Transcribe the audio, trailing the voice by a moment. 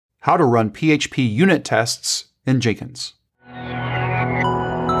How to run PHP unit tests in Jenkins.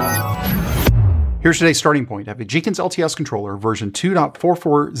 Here's today's starting point. I have a Jenkins LTS controller version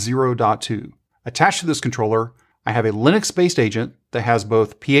 2.440.2. Attached to this controller, I have a Linux-based agent that has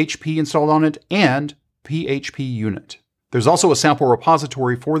both PHP installed on it and PHPUnit. There's also a sample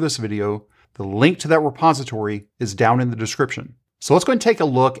repository for this video. The link to that repository is down in the description. So let's go and take a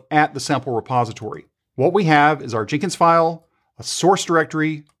look at the sample repository. What we have is our Jenkins file, a source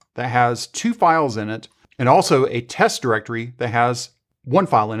directory that has 2 files in it, and also a test directory that has 1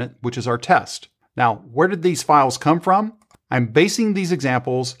 file in it, which is our test. Now, where did these files come from? I'm basing these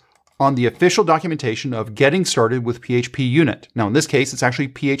examples on the official documentation of getting started with PHPUnit. Now, in this case, it's actually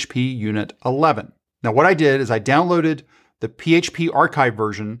PHPUnit 11. Now, what I did is I downloaded the PHP archive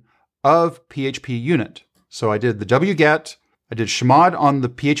version of PHPUnit. So I did the wget, I did chmod on the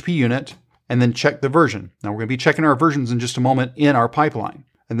PHPUnit, and then checked the version. Now, we're going to be checking our versions in just a moment in our pipeline.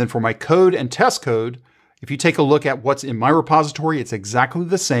 And then for my code and test code, if you take a look at what's in my repository, it's exactly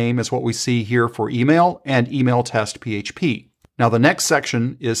the same as what we see here for email and email test PHP. Now, the next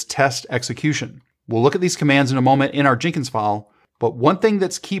section is test execution. We'll look at these commands in a moment in our Jenkins file, but one thing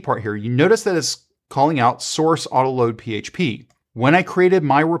that's key part here, you notice that it's calling out source autoload PHP. When I created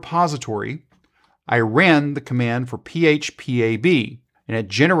my repository, I ran the command for phpab, and it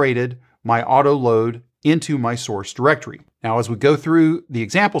generated my autoload into my source directory. Now, as we go through the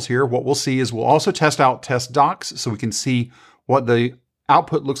examples here, what we'll see is we'll also test out test docs so we can see what the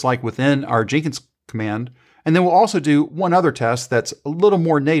output looks like within our Jenkins command. And then we'll also do one other test that's a little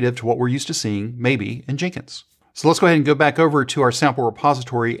more native to what we're used to seeing maybe in Jenkins. So let's go ahead and go back over to our sample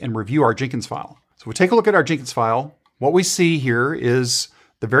repository and review our Jenkins file. So we'll take a look at our Jenkins file. What we see here is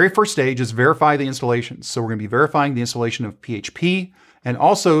the very first stage is verify the installations. So we're going to be verifying the installation of PHP and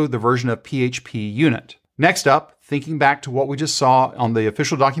also the version of PHPUnit. Next up, thinking back to what we just saw on the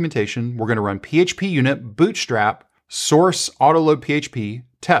official documentation, we're going to run PHPUnit bootstrap source autoload PHP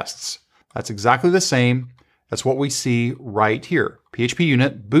tests. That's exactly the same as what we see right here.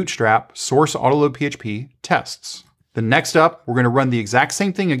 PHPUnit bootstrap source autoload PHP tests. Then next up, we're going to run the exact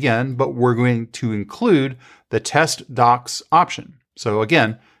same thing again, but we're going to include the test docs option. So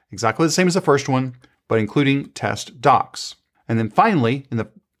again, exactly the same as the first one, but including test docs. And then finally, in the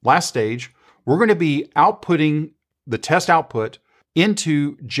last stage, we're going to be outputting the test output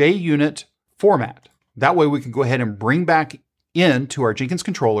into JUnit format. That way we can go ahead and bring back into our Jenkins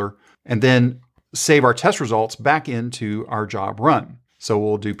controller and then save our test results back into our job run. So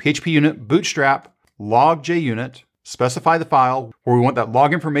we'll do PHPUnit bootstrap log JUnit, specify the file where we want that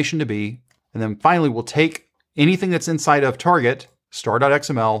log information to be, and then finally we'll take anything that's inside of target,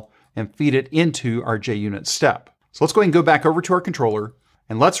 star.xml, and feed it into our JUnit step. So let's go ahead and go back over to our controller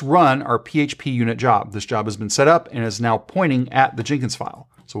and let's run our PHPUnit job. This job has been set up and is now pointing at the Jenkins file.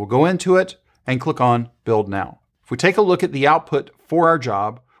 So we'll go into it and click on Build Now. If we take a look at the output for our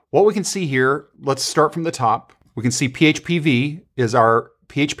job, what we can see here, let's start from the top. We can see PHPV is our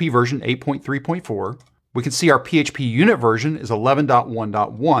PHP version 8.3.4. We can see our PHPUnit version is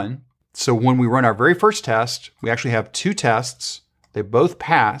 11.1.1. So when we run our very first test, we actually have 2 tests. They both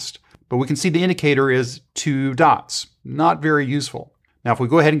passed, but we can see the indicator is 2 dots. Not very useful. Now, if we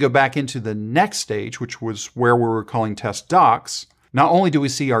go ahead and go back into the next stage, which was where we were calling test docs, not only do we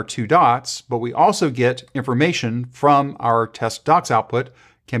see our 2 dots, but we also get information from our test docs output.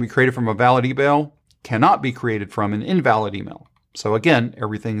 Can be created from a valid email, cannot be created from an invalid email. So again,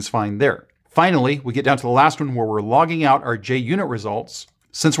 everything's fine there. Finally, we get down to the last one where we're logging out our JUnit results.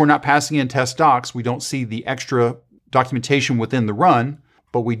 Since we're not passing in test docs, we don't see the extra documentation within the run,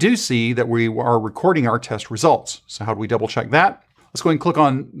 but we do see that we are recording our test results. So how do we double check that? Let's go ahead and click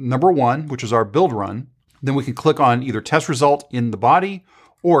on number 1, which is our build run. Then we can click on either test result in the body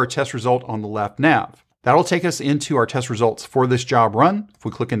or test result on the left nav. That'll take us into our test results for this job run. If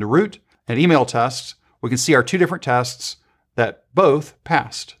we click into root and email tests, we can see our 2 different tests that both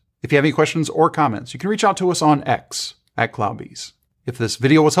passed. If you have any questions or comments, you can reach out to us on X @CloudBees. If this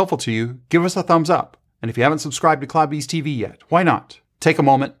video was helpful to you, give us a thumbs up. And if you haven't subscribed to CloudBees TV yet, why not? Take a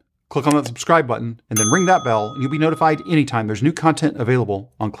moment, click on that subscribe button, and then ring that bell, and you'll be notified anytime there's new content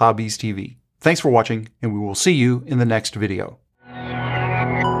available on CloudBees TV. Thanks for watching, and we will see you in the next video.